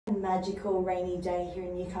magical rainy day here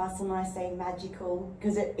in Newcastle, and I say magical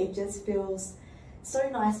because it just feels so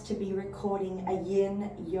nice to be recording a yin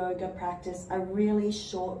yoga practice, a really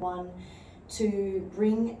short one, to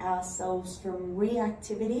bring ourselves from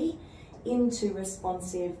reactivity into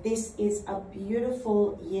responsive. This is a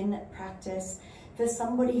beautiful yin practice for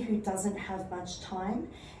somebody who doesn't have much time,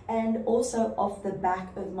 and also off the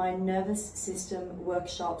back of my nervous system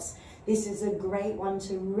workshops. This is a great one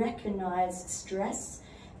to recognize stress,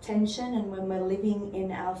 tension, and when we're living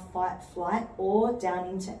in our fight flight or down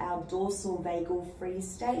into our dorsal vagal freeze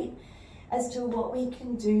state, as to what we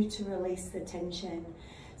can do to release the tension.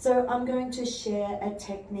 So I'm going to share a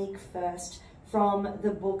technique first from the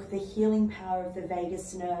book, The Healing Power of the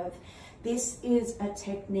Vagus Nerve. This is a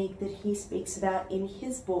technique that he speaks about in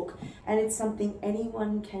his book, and it's something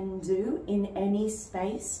anyone can do in any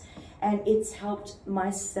space, and it's helped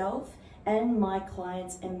myself and my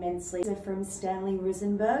clients immensely. They're from Stanley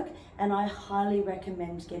Rosenberg, and I highly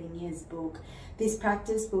recommend getting his book. This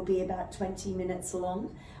practice will be about 20 minutes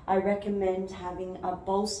long. I recommend having a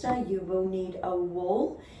bolster. You will need a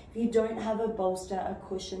wall. If you don't have a bolster, a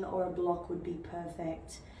cushion or a block would be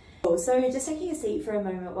perfect. So just taking a seat for a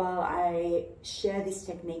moment while I share this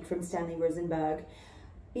technique from Stanley Rosenberg.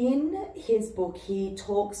 In his book, he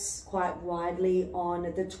talks quite widely on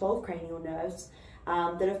the 12 cranial nerves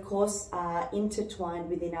that of course are intertwined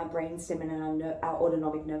within our brainstem and our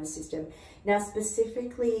autonomic nervous system. Now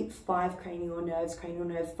specifically 5 cranial nerves, cranial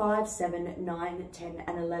nerve 5, 7, 9, 10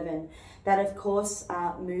 and 11, that of course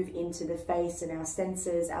move into the face and our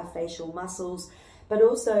senses, our facial muscles, but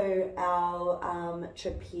also our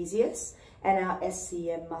trapezius and our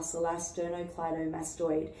SCM muscle, our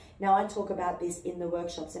sternocleidomastoid. Now I talk about this in the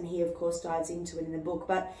workshops, and he of course dives into it in the book,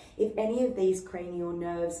 but if any of these cranial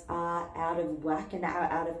nerves are out of whack and are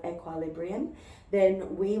out of equilibrium,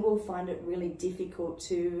 then we will find it really difficult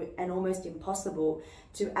to, and almost impossible,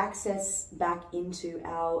 to access back into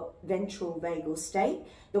our ventral vagal state,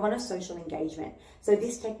 the one of social engagement. So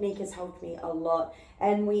this technique has helped me a lot,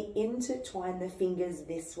 and we intertwine the fingers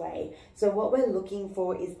this way. So what we're looking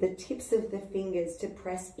for is the tips of the fingers to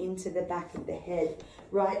press into the back of the head,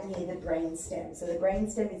 right near the brainstem. So the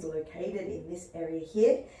brainstem is located in this area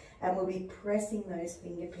here, and we'll be pressing those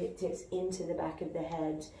fingertips into the back of the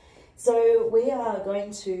head. So we are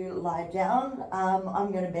going to lie down.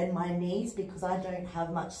 I'm going to bend my knees because I don't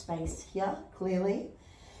have much space here, clearly.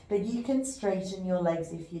 But you can straighten your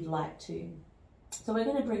legs if you'd like to. So we're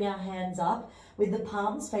going to bring our hands up with the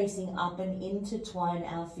palms facing up and intertwine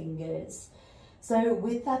our fingers. So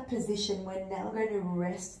with that position, we're now going to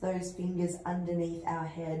rest those fingers underneath our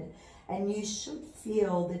head. And you should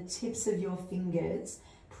feel the tips of your fingers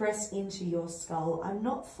press into your skull. I'm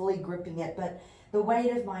not fully gripping it, but the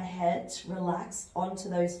weight of my head relaxed onto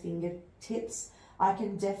those fingertips. I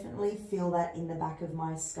can definitely feel that in the back of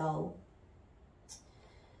my skull.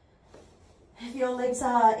 If your legs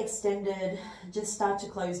are extended, just start to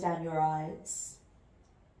close down your eyes.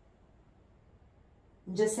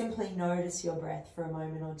 And just simply notice your breath for a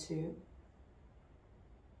moment or two.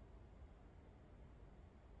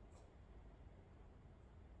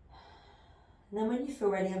 And then when you feel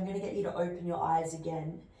ready, I'm going to get you to open your eyes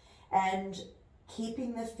again, and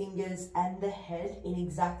keeping the fingers and the head in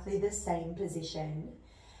exactly the same position,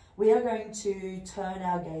 we are going to turn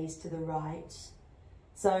our gaze to the right.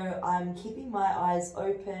 So I'm keeping my eyes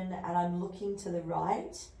open and I'm looking to the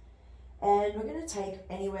right, and we're going to take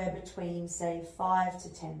anywhere between, say, 5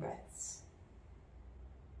 to 10 breaths.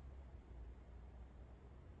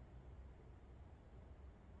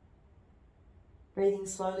 Breathing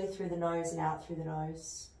slowly through the nose and out through the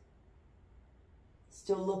nose.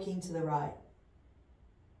 Still looking to the right.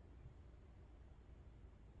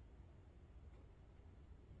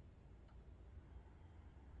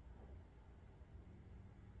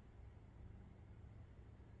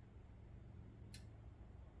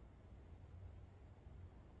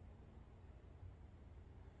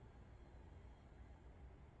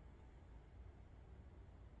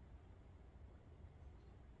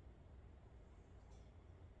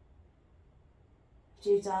 After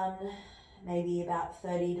you've done maybe about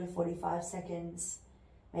 30 to 45 seconds,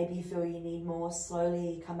 maybe you feel you need more,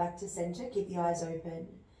 slowly come back to center, keep the eyes open,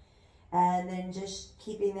 and then just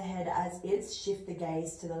keeping the head as is, shift the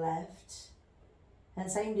gaze to the left.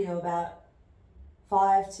 And same deal, about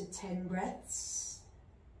 5 to 10 breaths,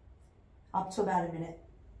 up to about a minute.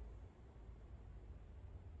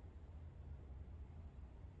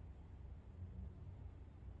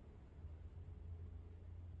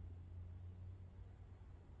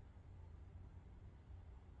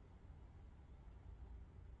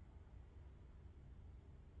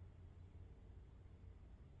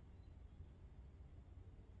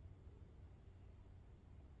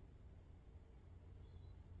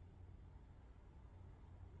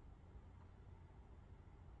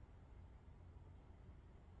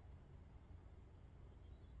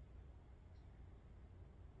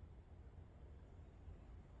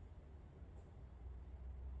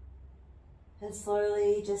 And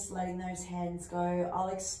slowly just letting those hands go. I'll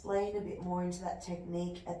explain a bit more into that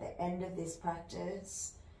technique at the end of this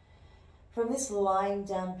practice. From this lying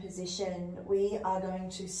down position, we are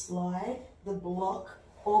going to slide the block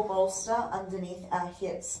or bolster underneath our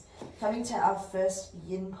hips, coming to our first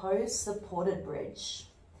yin pose, supported bridge.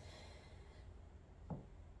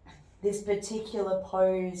 This particular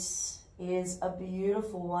pose is a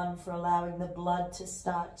beautiful one for allowing the blood to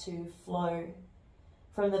start to flow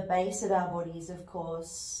from the base of our bodies, of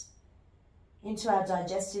course, into our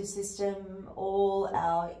digestive system, all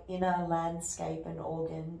our inner landscape and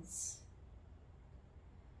organs.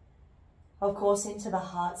 Of course, into the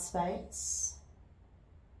heart space,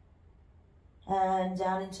 and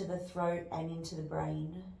down into the throat and into the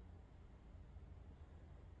brain.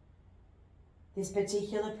 This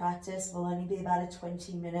particular practice will only be about a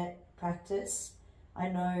 20-minute practice. I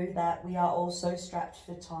know that we are also strapped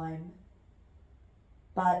for time.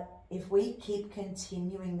 But if we keep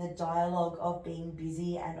continuing the dialogue of being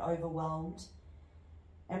busy and overwhelmed,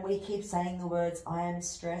 and we keep saying the words, I am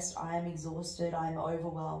stressed, I am exhausted, I am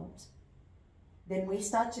overwhelmed, then we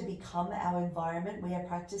start to become our environment. We are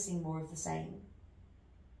practicing more of the same.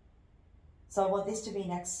 So I want this to be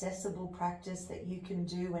an accessible practice that you can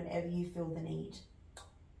do whenever you feel the need.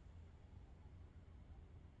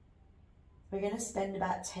 We're going to spend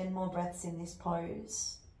about 10 more breaths in this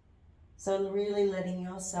pose. So really letting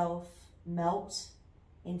yourself melt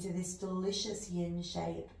into this delicious yin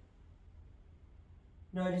shape.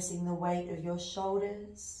 Noticing the weight of your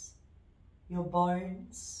shoulders, your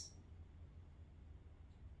bones.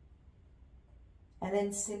 And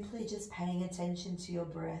then simply just paying attention to your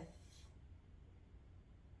breath.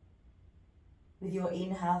 With your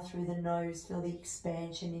inhale through the nose, feel the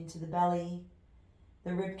expansion into the belly,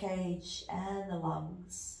 the rib cage and the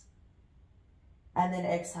lungs. And then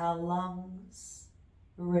exhale, lungs,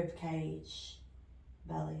 rib cage,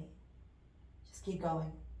 belly. Just keep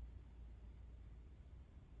going.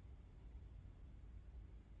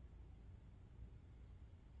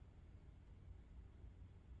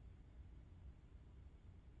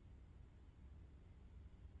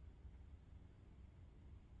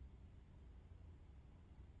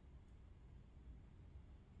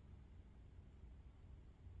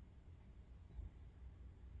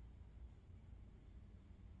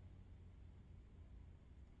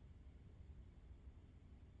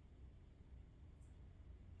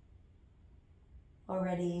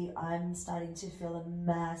 Already I'm starting to feel a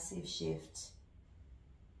massive shift.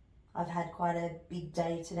 I've had quite a big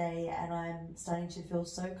day today and I'm starting to feel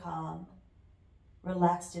so calm,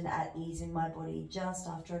 relaxed and at ease in my body just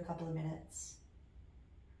after a couple of minutes.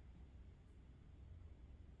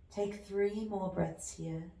 Take 3 more breaths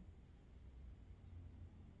here.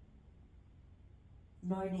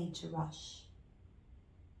 No need to rush.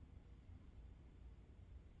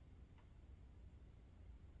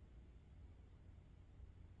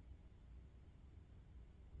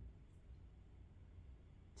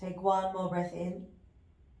 Take 1 more breath in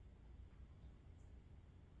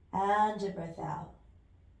and a breath out.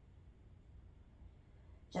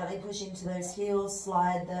 Gently push into those heels,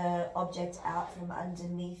 slide the object out from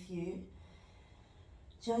underneath you.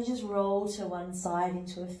 Gently just roll to one side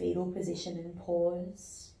into a fetal position and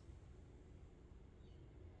pause.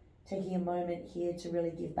 Taking a moment here to really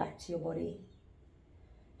give back to your body,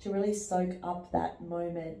 to really soak up that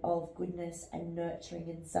moment of goodness and nurturing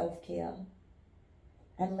and self-care.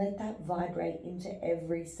 And let that vibrate into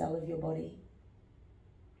every cell of your body.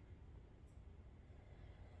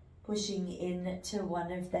 Pushing into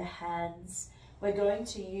one of the hands. We're going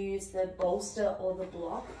to use the bolster or the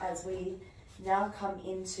block as we now come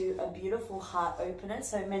into a beautiful heart opener.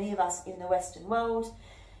 So many of us in the Western world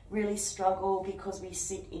really struggle because we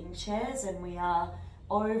sit in chairs and we are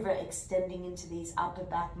overextending into these upper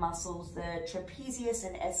back muscles, the trapezius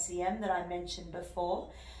and SCM that I mentioned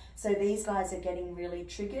before. So these guys are getting really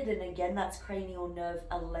triggered, and again, that's cranial nerve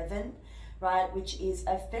 11, right, which is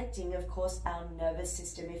affecting, of course, our nervous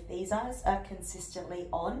system. If these eyes are consistently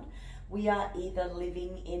on, we are either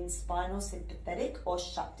living in spinal sympathetic or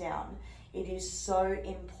shut down. It is so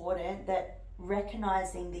important that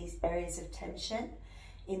recognizing these areas of tension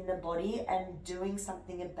in the body and doing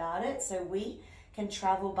something about it so we can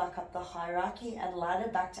travel back up the hierarchy and ladder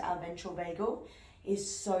back to our ventral vagal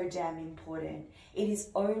is so damn important. It is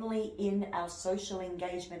only in our social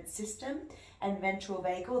engagement system and ventral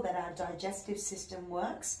vagal that our digestive system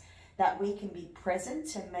works, that we can be present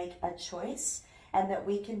to make a choice and that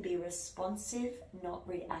we can be responsive, not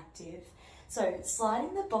reactive. So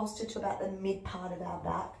sliding the bolster to about the mid part of our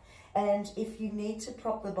back, and if you need to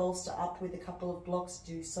prop the bolster up with a couple of blocks,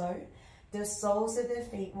 do so. The soles of the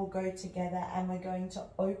feet will go together, and we're going to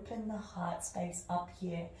open the heart space up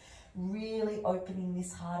here, really opening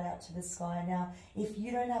this heart out to the sky. Now, if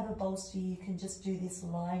you don't have a bolster, you can just do this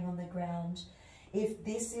lying on the ground. If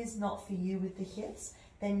this is not for you with the hips,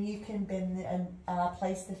 then you can bend and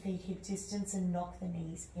place the feet hip distance and knock the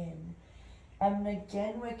knees in. And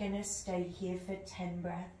again, we're going to stay here for 10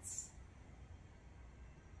 breaths.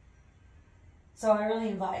 So I really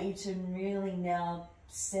invite you to really now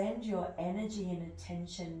send your energy and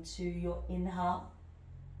attention to your inhale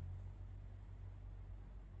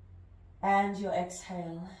and your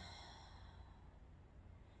exhale.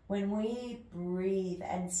 When we breathe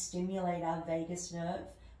and stimulate our vagus nerve,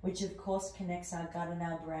 which of course connects our gut and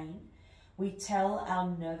our brain, we tell our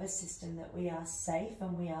nervous system that we are safe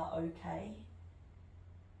and we are okay.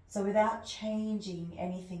 So without changing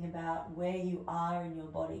anything about where you are in your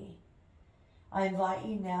body, I invite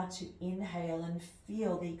you now to inhale and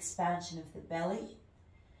feel the expansion of the belly,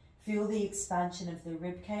 feel the expansion of the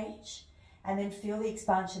rib cage, and then feel the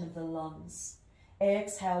expansion of the lungs.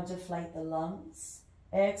 Exhale, deflate the lungs.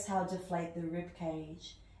 Exhale, deflate the rib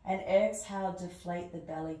cage. And exhale, deflate the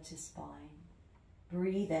belly to spine.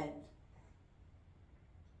 Breathe in.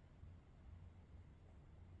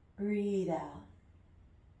 Breathe out.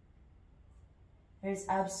 There is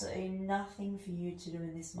absolutely nothing for you to do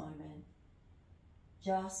in this moment.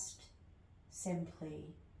 Just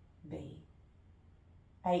simply be.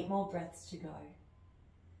 8 more breaths to go.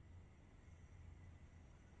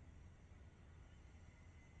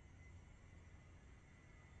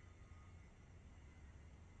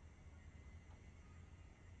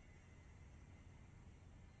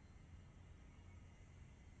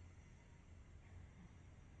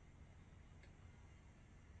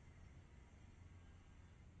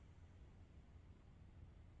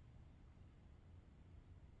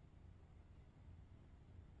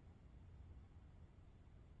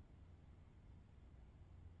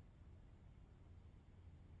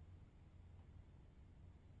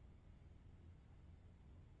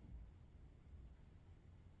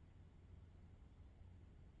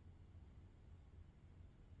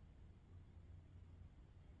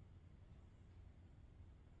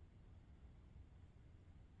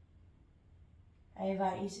 I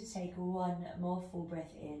invite you to take one more full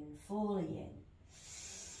breath in, fully in.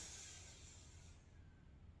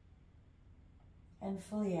 And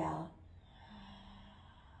fully out.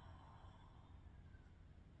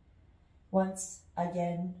 Once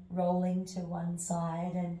again, rolling to one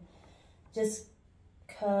side and just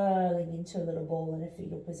curling into a little ball in a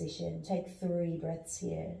fetal position. Take 3 breaths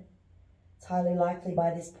here. It's highly likely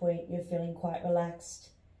by this point you're feeling quite relaxed.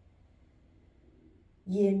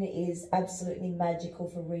 Yin is absolutely magical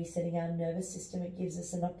for resetting our nervous system. It gives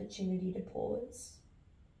us an opportunity to pause.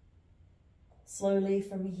 Slowly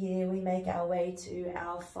from here, we make our way to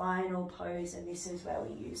our final pose, and this is where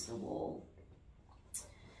we use the wall.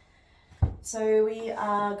 So we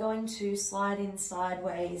are going to slide in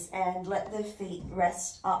sideways and let the feet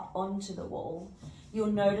rest up onto the wall.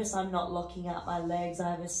 You'll notice I'm not locking out my legs. I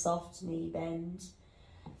have a soft knee bend.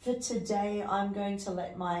 For today, I'm going to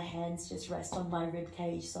let my hands just rest on my rib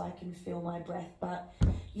cage so I can feel my breath, but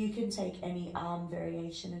you can take any arm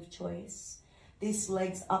variation of choice. This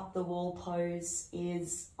legs up the wall pose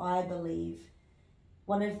is, I believe,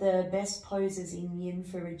 one of the best poses in Yin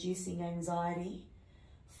for reducing anxiety,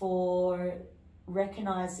 for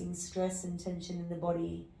recognizing stress and tension in the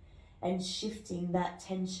body and shifting that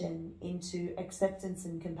tension into acceptance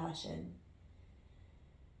and compassion.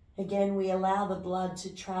 Again, we allow the blood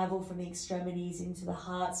to travel from the extremities into the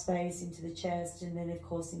heart space, into the chest, and then of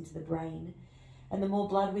course into the brain. And the more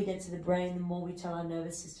blood we get to the brain, the more we tell our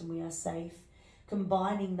nervous system we are safe.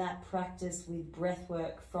 Combining that practice with breath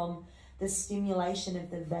work from the stimulation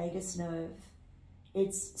of the vagus nerve,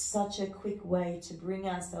 it's such a quick way to bring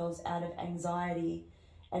ourselves out of anxiety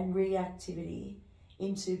and reactivity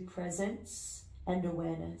into presence and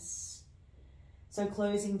awareness. So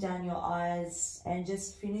closing down your eyes and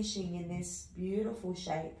just finishing in this beautiful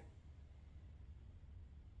shape.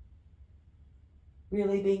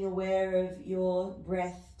 Really being aware of your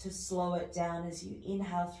breath to slow it down as you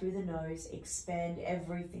inhale through the nose, expand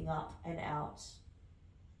everything up and out.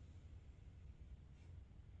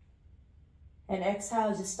 And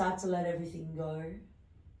exhale, just start to let everything go.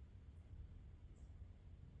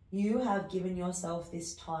 You have given yourself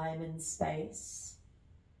this time and space.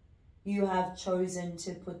 You have chosen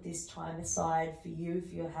to put this time aside for you,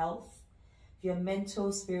 for your health, for your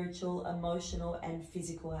mental, spiritual, emotional, and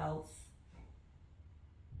physical health.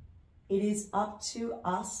 It is up to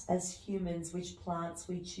us as humans which plants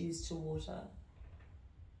we choose to water.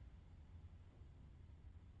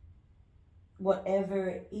 whatever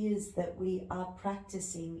it is that we are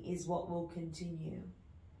practicing is what will continue.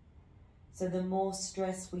 So the more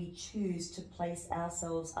stress we choose to place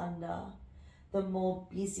ourselves under, the more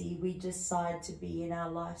busy we decide to be in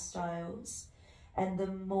our lifestyles, and the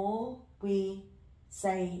more we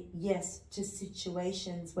say yes to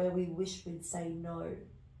situations where we wish we'd say no.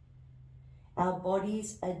 Our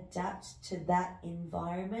bodies adapt to that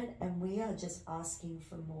environment, and we are just asking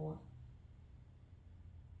for more.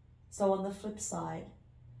 So on the flip side,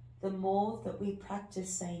 the more that we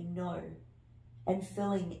practice saying no and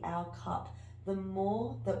filling our cup, the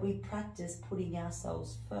more that we practice putting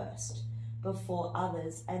ourselves first before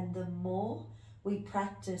others, and the more we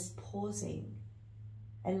practice pausing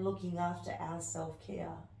and looking after our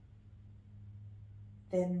self-care,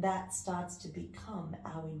 then that starts to become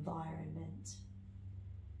our environment.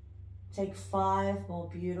 Take 5 more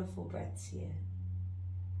beautiful breaths here.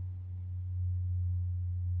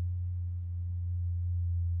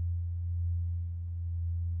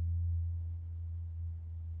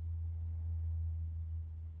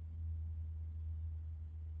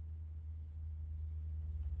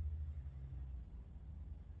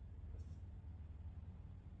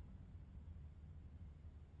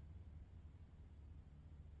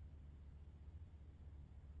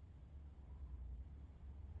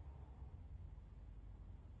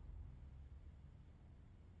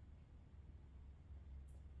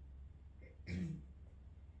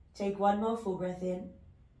 Take 1 more full breath in.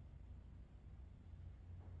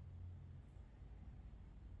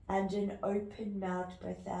 And an open mouth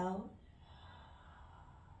breath out.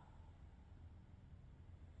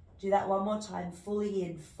 Do that 1 more time, fully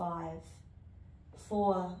in. 5,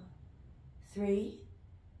 4, 3,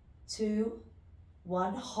 2,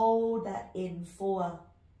 1. Hold that in. 4,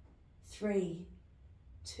 3,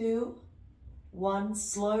 2, 1.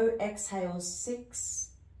 Slow exhale. 6,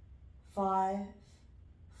 5,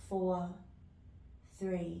 4,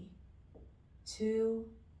 3, 2,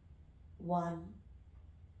 1.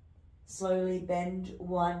 Slowly bend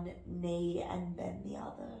one knee and bend the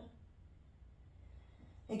other.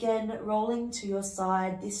 Again, rolling to your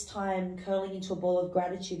side, this time curling into a ball of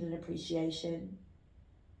gratitude and appreciation.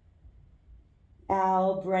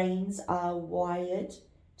 Our brains are wired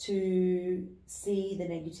to see the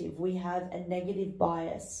negative. We have a negative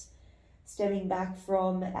bias stemming back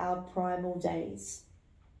from our primal days.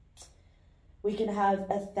 We can have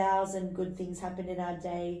 1,000 good things happen in our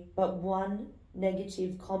day, but one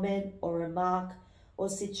negative comment or remark or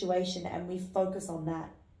situation, and we focus on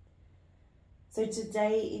that. So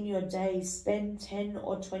today in your day, spend 10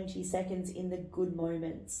 or 20 seconds in the good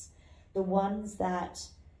moments, the ones that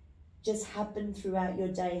just happen throughout your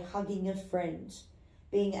day, hugging a friend,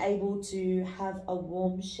 being able to have a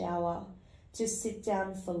warm shower, to sit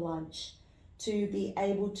down for lunch, to be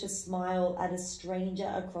able to smile at a stranger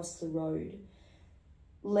across the road.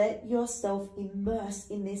 Let yourself immerse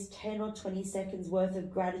in this 10 or 20 seconds worth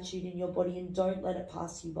of gratitude in your body, and don't let it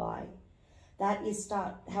pass you by. That is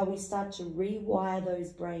how we start to rewire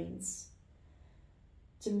those brains,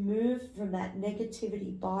 to move from that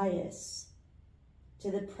negativity bias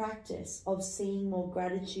to the practice of seeing more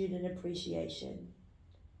gratitude and appreciation.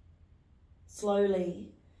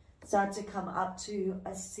 Slowly start to come up to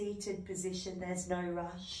a seated position. There's no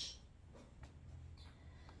rush.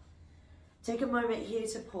 Take a moment here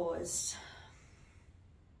to pause.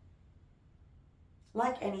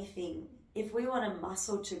 Like anything, if we want a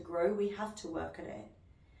muscle to grow, we have to work at it.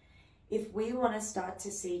 If we want to start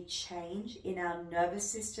to see change in our nervous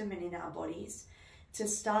system and in our bodies, to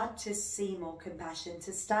start to see more compassion,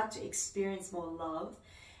 to start to experience more love,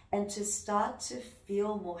 and to start to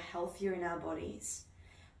feel more healthier in our bodies,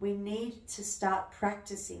 we need to start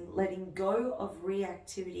practicing letting go of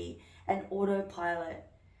reactivity and autopilot,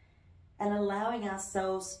 and allowing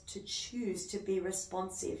ourselves to choose to be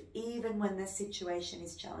responsive even when the situation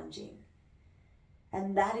is challenging.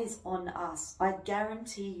 And that is on us. I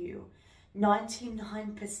guarantee you,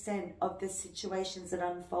 99% of the situations that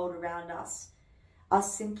unfold around us are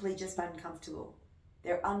simply just uncomfortable.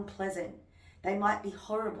 They're unpleasant. They might be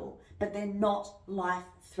horrible, but they're not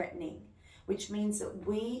life-threatening, which means that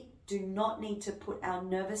we do not need to put our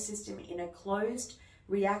nervous system in a closed,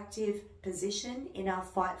 reactive position in our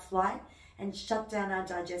fight-flight and shut down our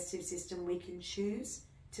digestive system. We can choose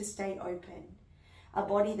to stay open. A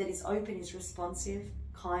body that is open is responsive,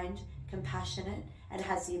 kind, compassionate, and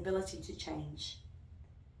has the ability to change.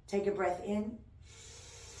 Take a breath in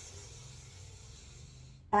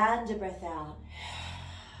and a breath out.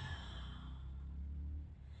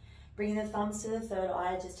 Bringing the thumbs to the third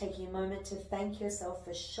eye, just taking a moment to thank yourself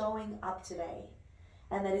for showing up today.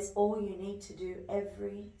 And that is all you need to do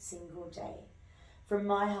every single day. from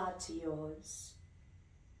my heart to yours.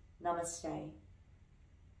 Namaste.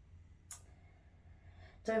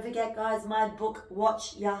 Don't forget, guys, my book,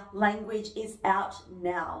 Watch Your Language, is out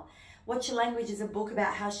now. Watch Your Language is a book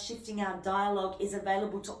about how shifting our dialogue is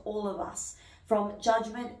available to all of us, from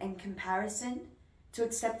judgment and comparison to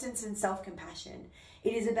acceptance and self-compassion.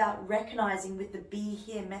 It is about recognizing with the Be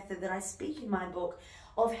Here method that I speak in my book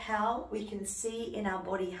of how we can see in our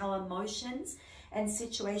body how emotions and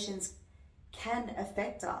situations can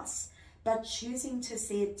affect us, but choosing to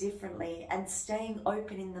see it differently and staying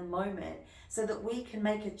open in the moment so that we can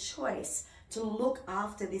make a choice to look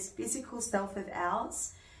after this physical self of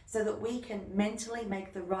ours so that we can mentally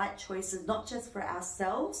make the right choices, not just for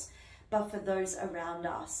ourselves, but for those around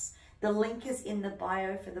us. The link is in the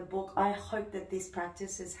bio for the book. I hope that this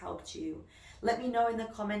practice has helped you. Let me know in the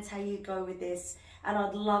comments how you go with this, and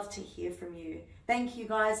I'd love to hear from you. Thank you,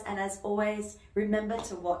 guys, and as always, remember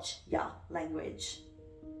to watch your language.